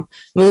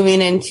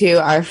Moving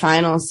into our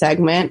final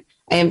segment,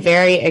 I am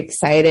very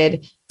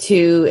excited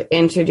to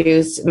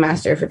introduce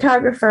master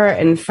photographer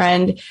and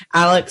friend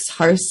Alex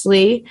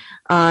Harsley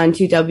on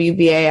to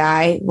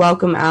WBAI.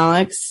 Welcome,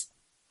 Alex.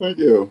 Thank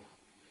you.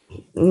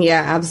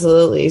 Yeah,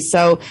 absolutely.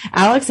 So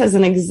Alex has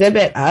an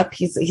exhibit up.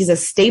 He's a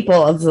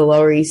staple of the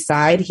Lower East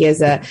Side. He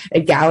has a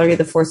gallery,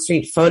 the 4th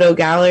Street Photo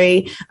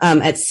Gallery,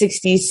 at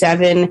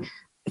 67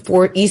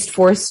 East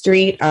 4th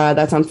Street.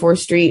 That's on 4th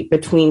Street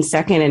between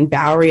 2nd and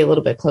Bowery, a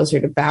little bit closer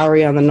to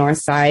Bowery on the north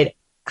side.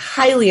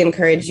 Highly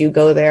encourage you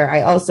go there.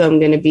 I also am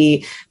going to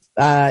be,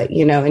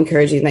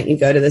 encouraging that you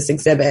go to this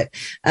exhibit.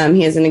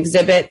 He has an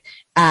exhibit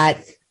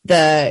at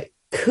the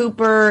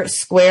Cooper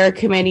Square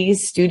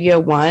Committee's Studio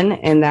 1,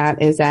 and that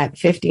is at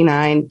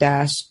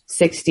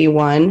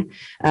 59-61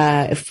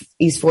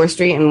 East 4th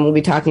Street, and we'll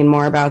be talking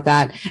more about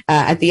that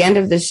at the end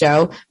of the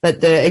show.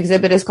 But the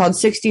exhibit is called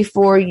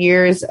 64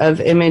 Years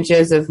of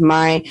Images of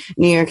My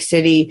New York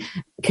City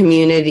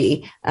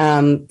Community,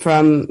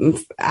 from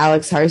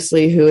Alex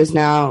Harsley, who is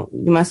now,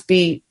 you must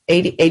be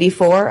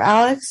 84,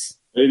 Alex?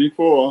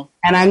 84.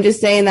 And I'm just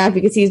saying that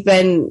because he's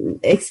been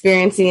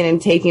experiencing and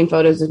taking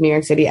photos of New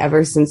York City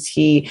ever since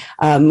he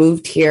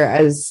moved here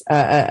as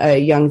a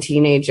young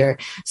teenager.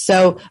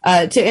 So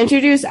to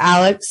introduce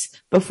Alex,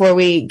 before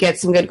we get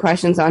some good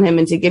questions on him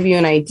and to give you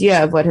an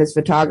idea of what his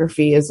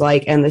photography is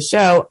like and the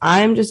show,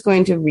 I'm just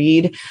going to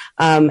read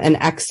an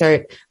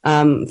excerpt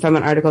from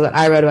an article that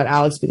I wrote about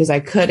Alex because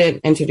I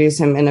couldn't introduce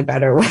him in a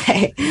better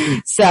way.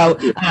 So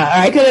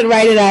I couldn't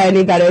write it out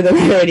any better than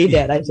I already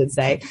did, I should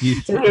say.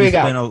 So here we go.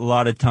 You spent a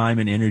lot of time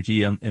and energy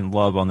and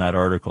love on that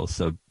article,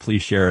 so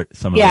please share it.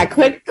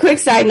 Quick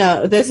side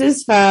note. This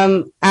is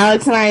from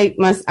Alex and I.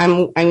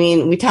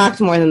 We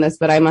talked more than this,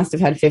 but I must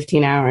have had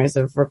 15 hours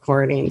of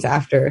recordings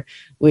after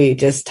we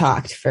just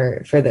talked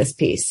for this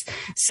piece.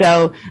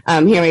 So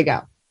here we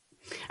go.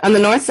 On the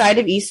north side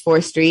of East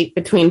 4th Street,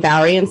 between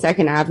Bowery and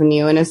 2nd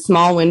Avenue, in a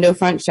small window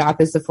front shop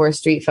is the 4th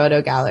Street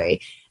Photo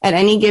Gallery. At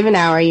any given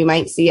hour, you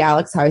might see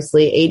Alex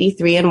Harsley,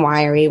 83 and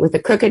wiry, with a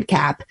crooked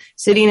cap,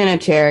 sitting in a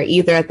chair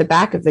either at the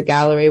back of the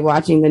gallery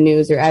watching the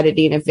news or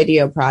editing a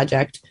video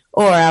project,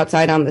 or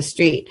outside on the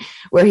street,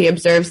 where he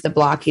observes the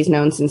block he's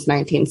known since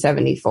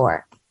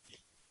 1974.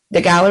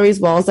 The gallery's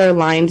walls are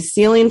lined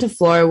ceiling to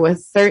floor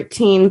with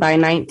 13 by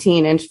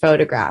 19-inch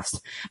photographs.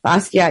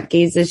 Basquiat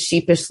gazes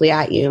sheepishly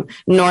at you.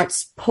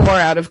 Norts pour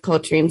out of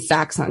culturing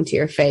sacks onto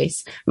your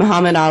face.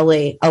 Muhammad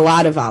Ali, a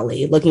lot of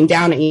Ali, looking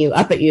down at you,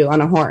 up at you on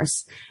a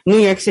horse. New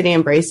York City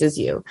embraces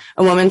you.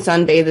 A woman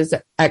sunbathes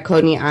at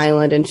Coney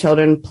Island and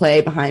children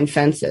play behind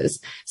fences.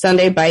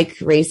 Sunday bike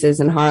races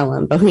in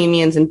Harlem.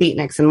 Bohemians and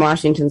beatniks in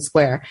Washington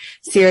Square.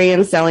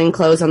 Syrians selling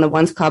clothes on the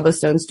once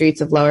cobblestone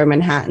streets of Lower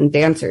Manhattan.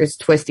 Dancers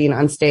twisting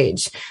on stage.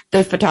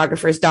 The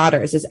Photographer's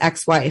Daughters, his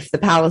ex-wife, the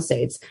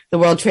Palisades, the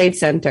World Trade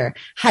Center,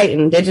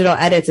 heightened digital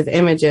edits of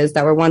images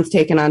that were once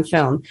taken on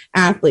film,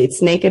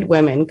 athletes, naked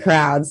women,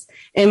 crowds.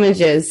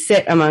 Images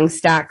sit among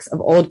stacks of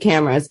old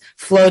cameras,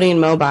 floating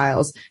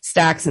mobiles,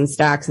 stacks and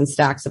stacks and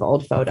stacks of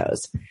old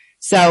photos.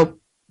 So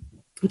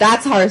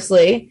that's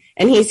Harsley,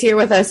 and he's here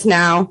with us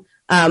now.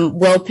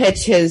 We'll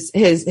pitch his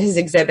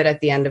exhibit at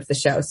the end of the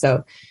show.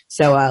 So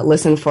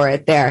listen for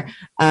it there.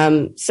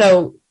 You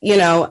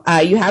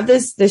have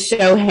this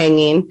show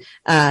hanging,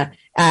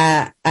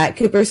 at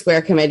Cooper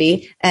Square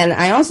Committee. And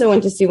I also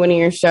went to see one of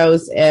your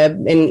shows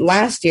in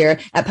last year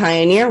at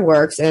Pioneer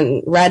Works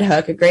in Red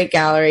Hook, a great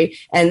gallery.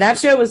 And that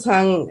show was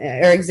hung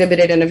or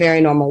exhibited in a very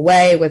normal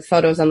way with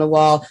photos on the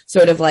wall,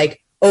 sort of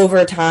like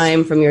over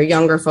time from your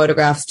younger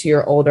photographs to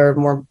your older,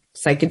 more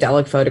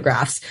psychedelic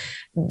photographs.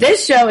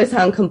 This show is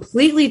hung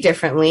completely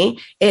differently.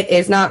 It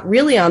is not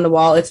really on the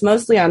wall. It's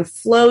mostly on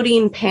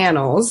floating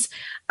panels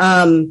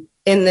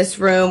in this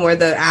room where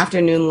the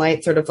afternoon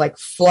light sort of like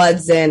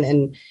floods in,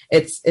 and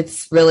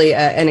it's really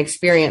an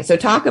experience. So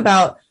talk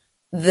about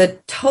the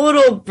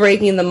total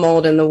breaking the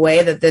mold in the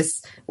way that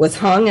this was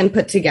hung and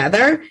put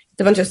together.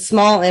 It's a bunch of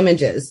small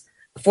images,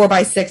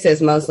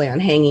 4x6s mostly on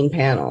hanging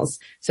panels.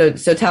 So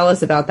tell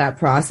us about that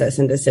process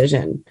and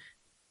decision.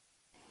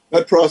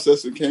 That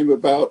process came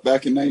about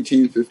back in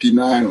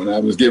 1959 when I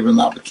was given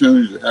the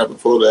opportunity to have a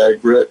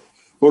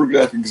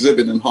photographic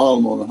exhibit in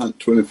Harlem on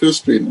 125th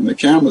Street in the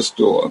camera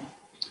store.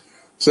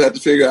 So I had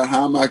to figure out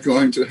how am I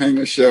going to hang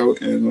a show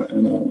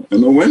in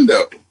a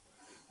window.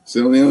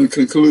 So the only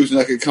conclusion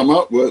I could come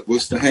up with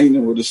was to hang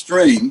them with a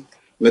string,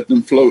 let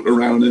them float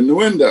around in the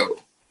window.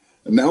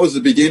 And that was the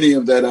beginning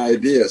of that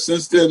idea.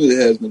 Since then, it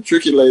has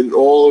matriculated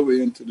all the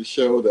way into the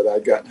show that I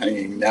got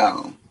hanging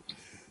now.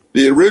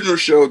 The original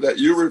show that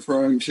you're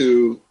referring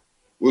to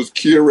was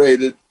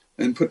curated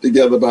and put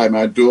together by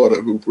my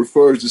daughter, who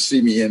prefers to see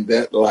me in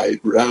that light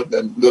rather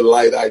than the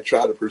light I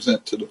try to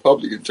present to the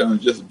public in terms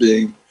of just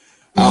being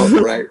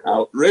outright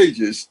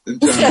outrageous in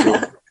terms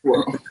of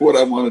what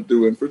I want to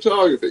do in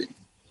photography.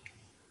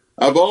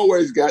 I've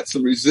always got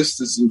some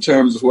resistance in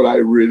terms of what I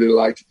really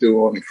like to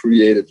do on a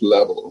creative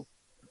level.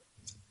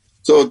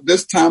 So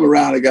this time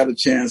around, I got a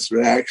chance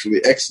to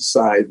actually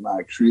exercise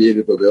my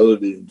creative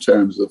ability in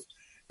terms of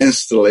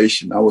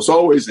installation. I was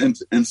always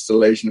into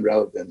installation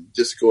rather than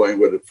just going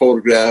with a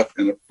photograph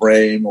and a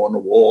frame on the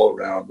wall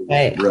around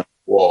the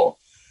wall.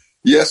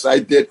 Yes, I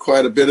did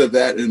quite a bit of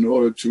that in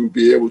order to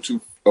be able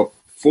to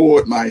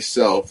afford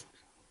myself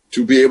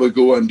to be able to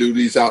go and do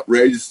these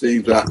outrageous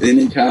things without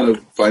any kind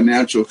of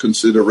financial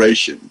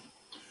consideration.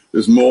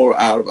 There's more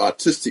out of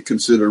artistic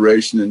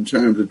consideration in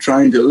terms of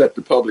trying to let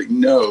the public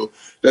know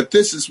that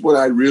this is what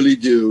I really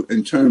do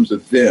in terms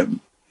of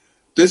them.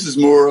 This is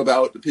more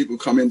about the people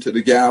who come into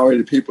the gallery,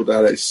 the people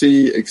that I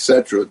see,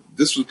 etc.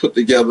 This was put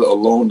together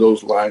along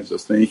those lines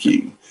of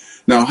thinking.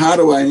 Now, how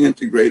do I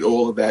integrate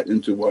all of that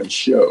into one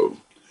show?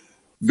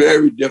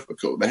 Very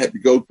difficult. I had to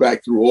go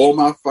back through all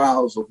my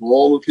files of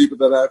all the people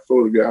that I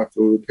photographed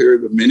over a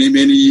period of many,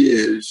 many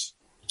years,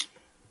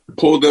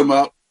 pull them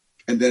up,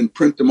 and then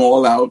print them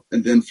all out,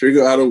 and then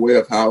figure out a way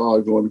of how I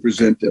was going to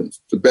present them.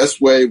 The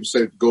best way was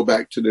to go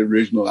back to the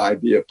original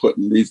idea of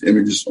putting these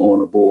images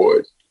on a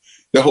board.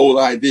 The whole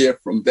idea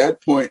from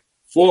that point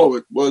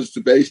forward was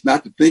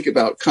not to think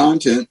about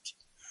content,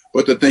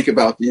 but to think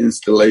about the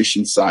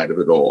installation side of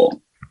it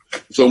all.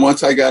 So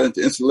once I got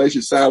into the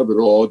installation side of it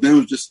all, then it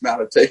was just a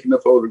matter of taking the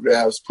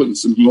photographs, putting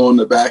some glue on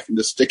the back, and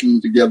just sticking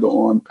them together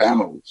on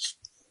panels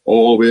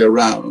all the way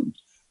around.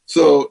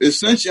 So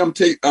essentially,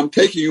 I'm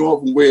taking you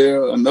off from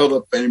where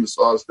another famous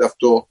artist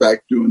left off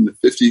back during the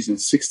 50s and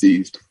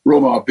 60s,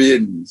 Romar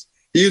Bidens.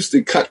 He used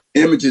to cut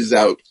images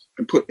out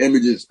and put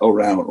images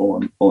around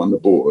on the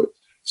board.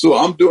 So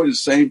I'm doing the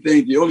same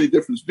thing. The only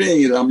difference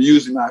being is I'm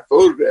using my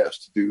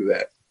photographs to do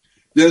that.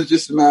 Then it's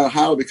just a matter of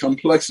how the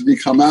complexity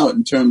come out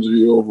in terms of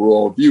your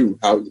overall view,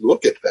 how you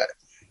look at that.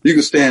 You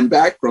can stand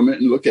back from it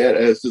and look at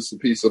it as just a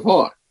piece of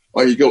art.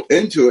 Or you go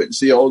into it and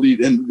see all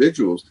these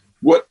individuals.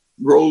 What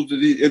roles do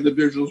these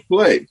individuals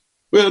play?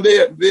 Well,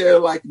 they're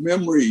like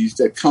memories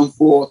that come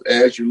forth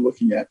as you're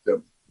looking at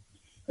them.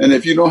 And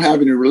if you don't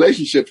have any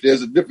relationships,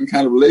 there's a different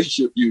kind of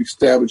relationship you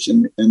establish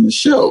in the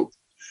show,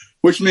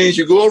 which means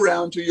you go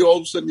around till you all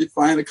of a sudden you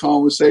find a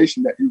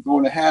conversation that you're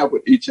going to have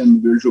with each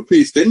individual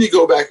piece. Then you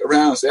go back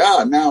around and say,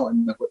 now I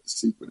know what the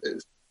secret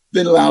is.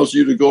 Then it allows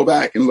you to go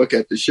back and look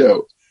at the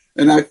show.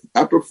 And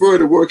I prefer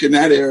to work in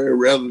that area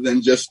rather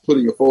than just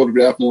putting a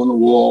photograph on the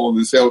wall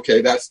and say,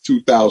 okay, that's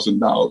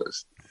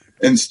 $2,000.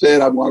 Instead,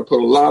 I want to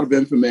put a lot of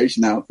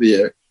information out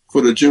there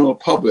for the general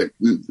public.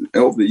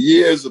 Over the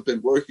years I've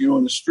been working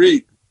on the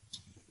street,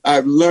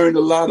 I've learned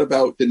a lot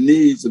about the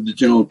needs of the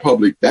general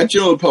public. That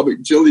general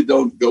public generally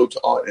don't go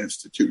to art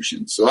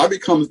institutions. So I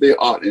becomes their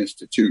art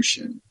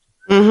institution.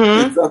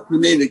 Mm-hmm. It's up to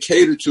me to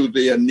cater to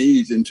their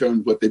needs in terms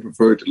of what they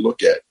prefer to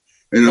look at.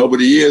 And over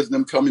the years,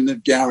 them coming to the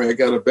gallery, I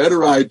got a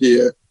better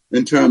idea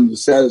in terms of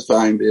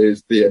satisfying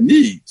their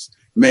needs,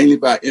 mainly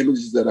by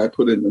images that I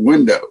put in the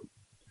window.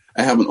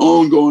 I have an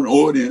ongoing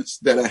audience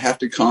that I have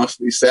to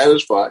constantly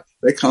satisfy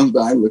that comes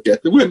by and look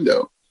at the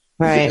window.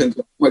 Right. It depends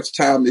on how much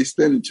time they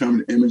spend in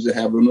terms of the image they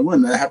have on the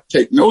window. I have to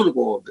take note of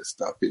all of this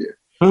stuff here.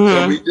 Mm-hmm.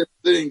 So we just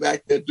sitting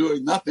back there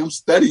doing nothing. I'm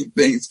studying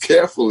things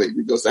carefully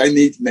because I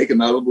need to make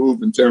another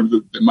move in terms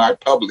of my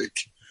public.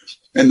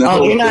 And the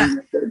whole thing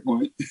at that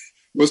point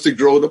was to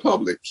grow the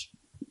public.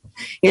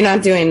 You're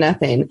not doing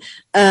nothing.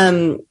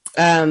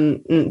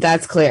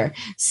 That's clear.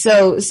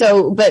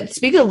 So, but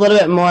speak a little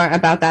bit more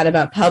about that,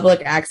 about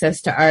public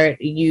access to art.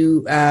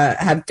 You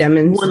have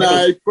demonstrated. When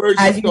I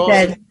first as you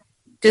said,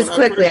 just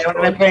quickly, I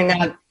want to bring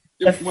up.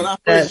 When I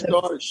first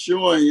started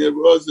showing, it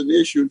was an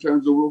issue in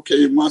terms of,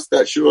 okay, once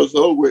that show is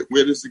over,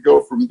 where does it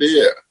go from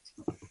there?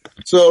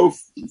 So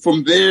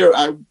from there,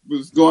 I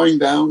was going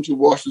down to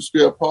Washington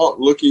Square Park,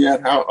 looking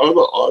at how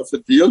other artists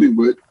are dealing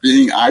with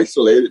being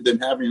isolated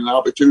and having an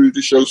opportunity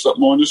to show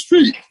something on the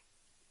street.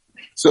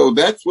 So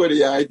that's where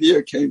the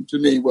idea came to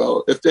me.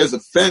 Well, if there's a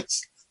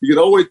fence, you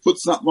can always put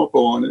something up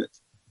on it.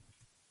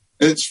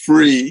 And it's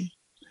free.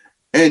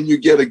 And you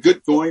get a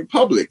good going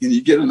public. And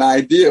you get an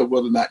idea of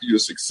whether or not you're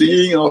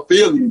succeeding or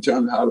failing in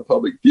terms of how the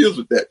public deals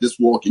with that, just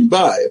walking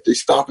by. If they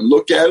stop and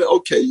look at it,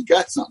 okay, you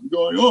got something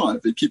going on.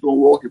 If they keep on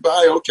walking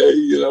by, okay,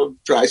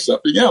 try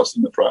something else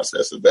in the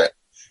process of that.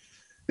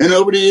 And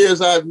over the years,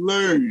 I've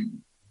learned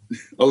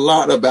a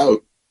lot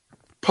about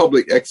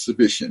public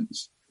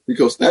exhibitions,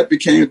 because that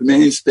became the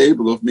main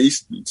staple of me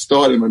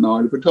starting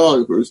Minority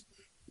Photographers,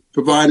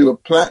 providing a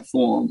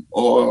platform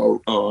or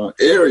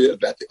area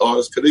that the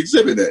artists could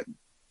exhibit in.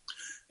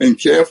 And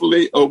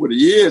carefully over the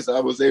years, I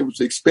was able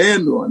to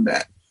expand on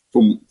that,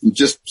 from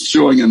just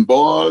showing in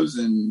bars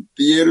and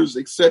theaters,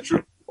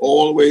 etc.,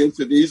 all the way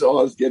into these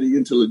artists getting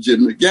into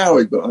legitimate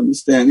gallery, but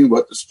understanding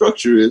what the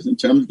structure is in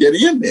terms of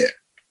getting in there.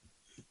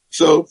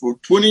 So for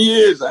 20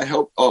 years, I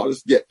helped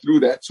artists get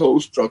through that whole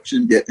structure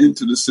and get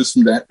into the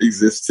system that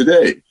exists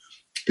today.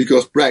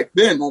 Because back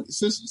then, the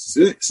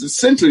system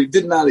essentially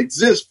did not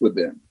exist for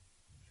them.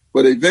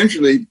 But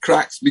eventually,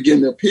 cracks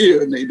begin to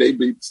appear, and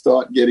they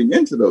start getting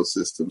into those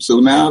systems. So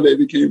now they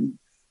became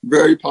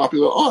very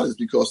popular artists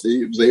because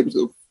they was able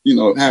to,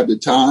 have the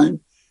time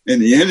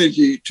and the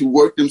energy to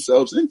work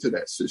themselves into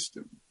that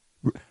system.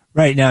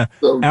 Right now,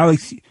 so,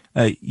 Alex,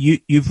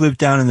 you've lived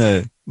down in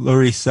the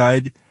Lower East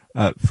Side.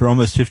 for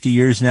almost 50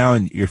 years now,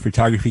 and your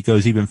photography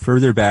goes even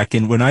further back.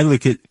 And when I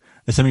look at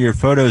some of your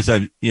photos,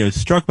 I'm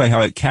struck by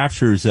how it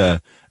captures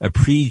a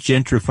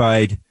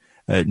pre-gentrified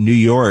New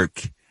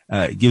York.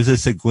 It gives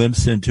us a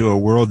glimpse into a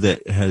world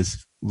that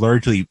has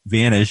largely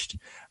vanished.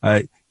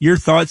 Your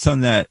thoughts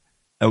on that?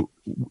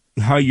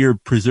 How you're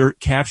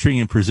capturing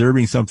and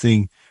preserving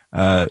something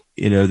that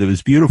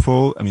was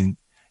beautiful. I mean,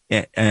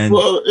 and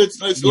well,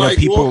 it's like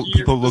people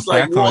look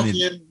back on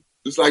it.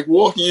 It's like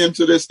walking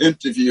into this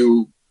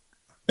interview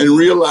and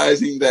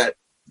realizing that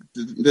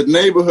the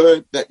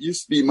neighborhood that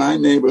used to be my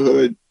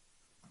neighborhood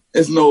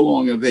is no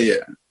longer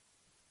there.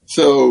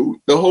 So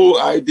the whole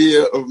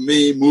idea of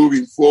me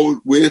moving forward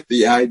with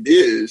the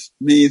ideas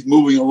means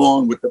moving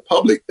along with the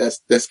public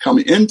that's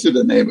coming into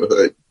the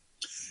neighborhood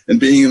and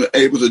being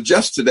able to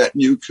adjust to that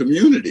new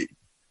community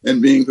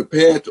and being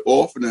prepared to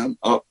offer them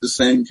up the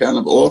same kind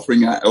of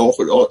offering I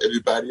offered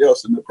everybody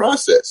else in the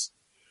process.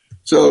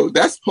 So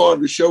that's part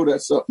of the show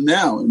that's up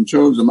now in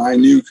terms of my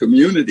new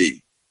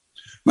community.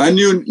 My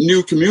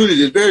new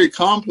community is very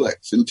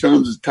complex in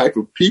terms of the type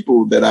of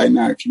people that I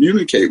now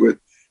communicate with,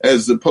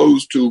 as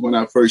opposed to when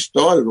I first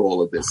started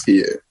all of this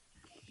here.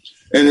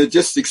 And it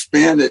just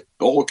expanded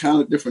all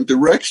kinds of different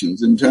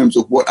directions in terms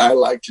of what I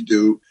like to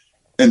do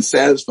and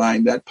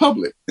satisfying that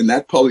public, and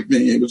that public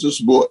being able to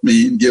support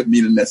me and give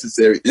me the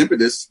necessary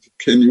impetus to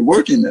continue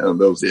working in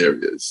those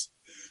areas.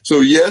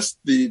 So yes,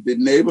 the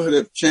neighborhood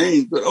have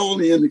changed, but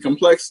only in the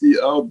complexity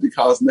of the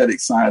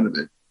cosmetic side of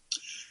it.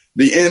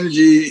 The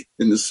energy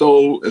and the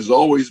soul has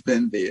always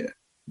been there.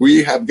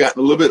 We have gotten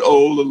a little bit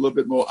old, a little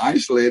bit more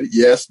isolated,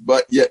 yes,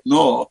 but yet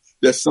no,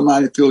 there's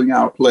somebody filling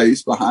our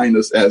place behind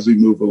us as we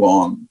move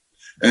along.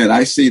 And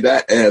I see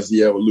that as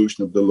the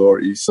evolution of the Lower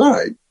East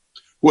Side.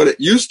 What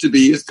it used to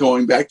be is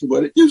going back to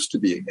what it used to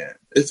be again.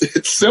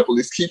 It's simple.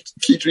 It keeps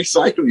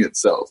recycling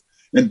itself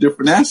in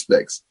different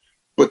aspects.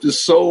 But the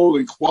soul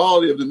and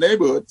quality of the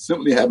neighborhood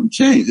simply haven't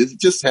changed. It's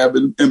just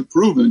haven't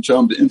improved in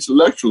terms of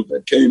intellectuals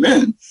that came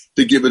in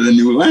to give it a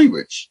new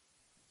language.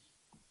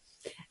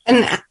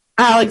 And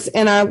Alex,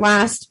 in our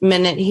last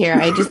minute here,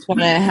 I just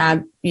want to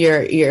have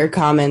your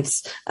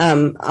comments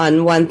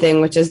on one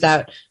thing, which is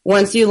that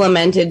once you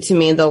lamented to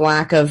me the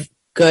lack of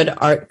good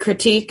art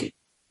critique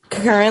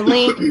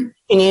currently,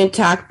 can you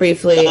talk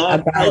briefly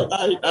about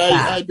that?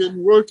 I've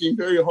been working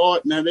very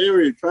hard in that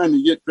area, trying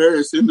to get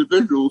various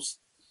individuals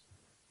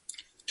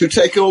to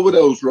take over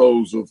those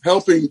roles of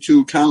helping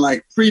to kind of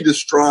like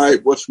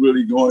pre-describe what's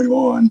really going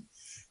on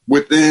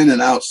within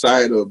and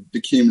outside of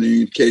the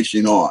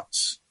communication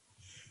arts.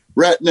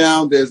 Right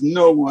now, there's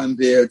no one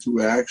there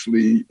to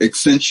actually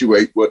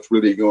accentuate what's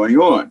really going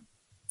on.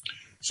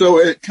 So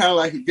it kind of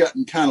like it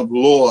gotten kind of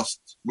lost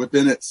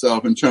within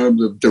itself in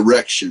terms of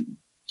direction.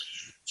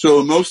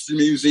 So most of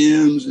the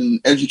museums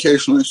and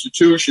educational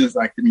institutions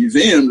like the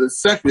museums,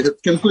 etc.,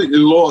 have completely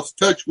lost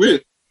touch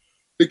with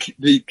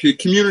the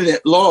community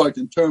at large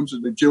in terms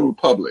of the general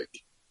public.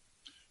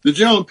 The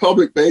general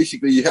public,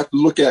 basically, you have to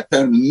look at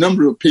the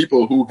number of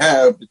people who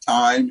have the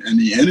time and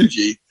the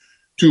energy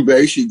to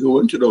basically go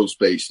into those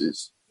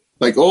spaces.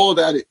 Like all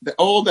that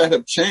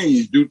have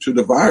changed due to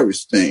the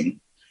virus thing.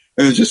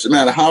 And it's just a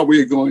matter of how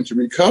we're going to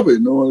recover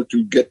in order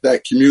to get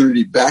that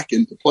community back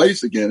into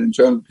place again in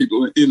terms of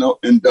people,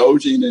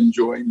 indulging and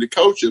enjoying the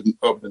culture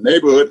of the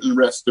neighborhood and the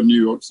rest of New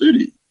York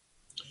City.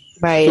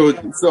 Right.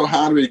 So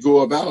how do we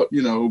go about,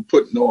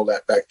 putting all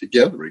that back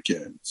together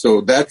again? So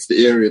that's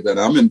the area that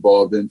I'm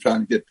involved in, trying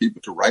to get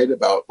people to write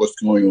about what's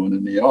going on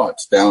in the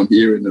arts down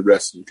here in the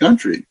rest of the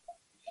country.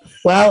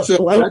 Well,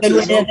 one good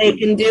way that they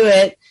can do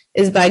it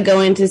is by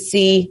going to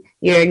see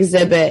your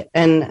exhibit.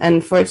 And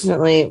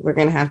unfortunately, we're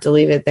going to have to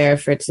leave it there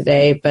for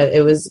today. But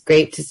it was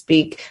great to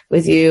speak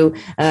with you,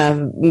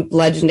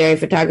 legendary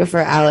photographer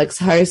Alex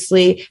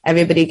Harsley.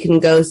 Everybody can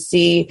go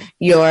see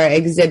your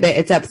exhibit.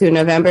 It's up through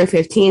November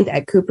 15th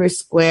at Cooper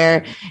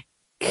Square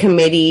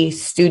Committee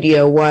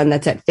Studio 1.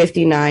 That's at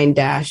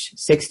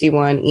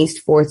 59-61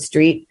 East 4th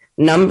Street.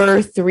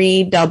 Number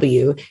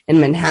 3W in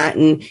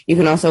Manhattan. You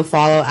can also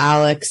follow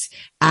Alex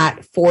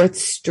at 4th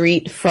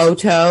Street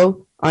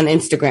Photo on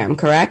Instagram,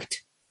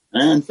 correct?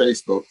 And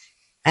Facebook.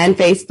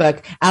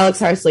 Alex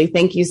Harsley,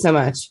 thank you so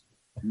much.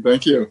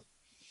 Thank you.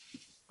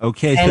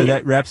 Okay, so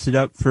that wraps it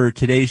up for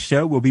today's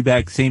show. We'll be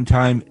back same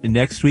time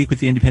next week with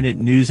the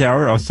Independent News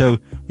Hour. Also,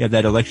 we have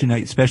that election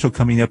night special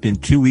coming up in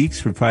 2 weeks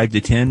from 5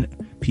 to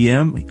 10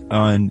 p.m.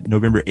 on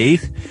November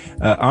 8th.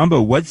 Amba,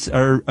 what's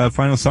our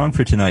final song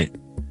for tonight?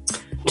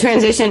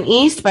 Transition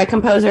East by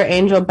composer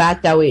Angel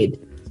Bat Dawid.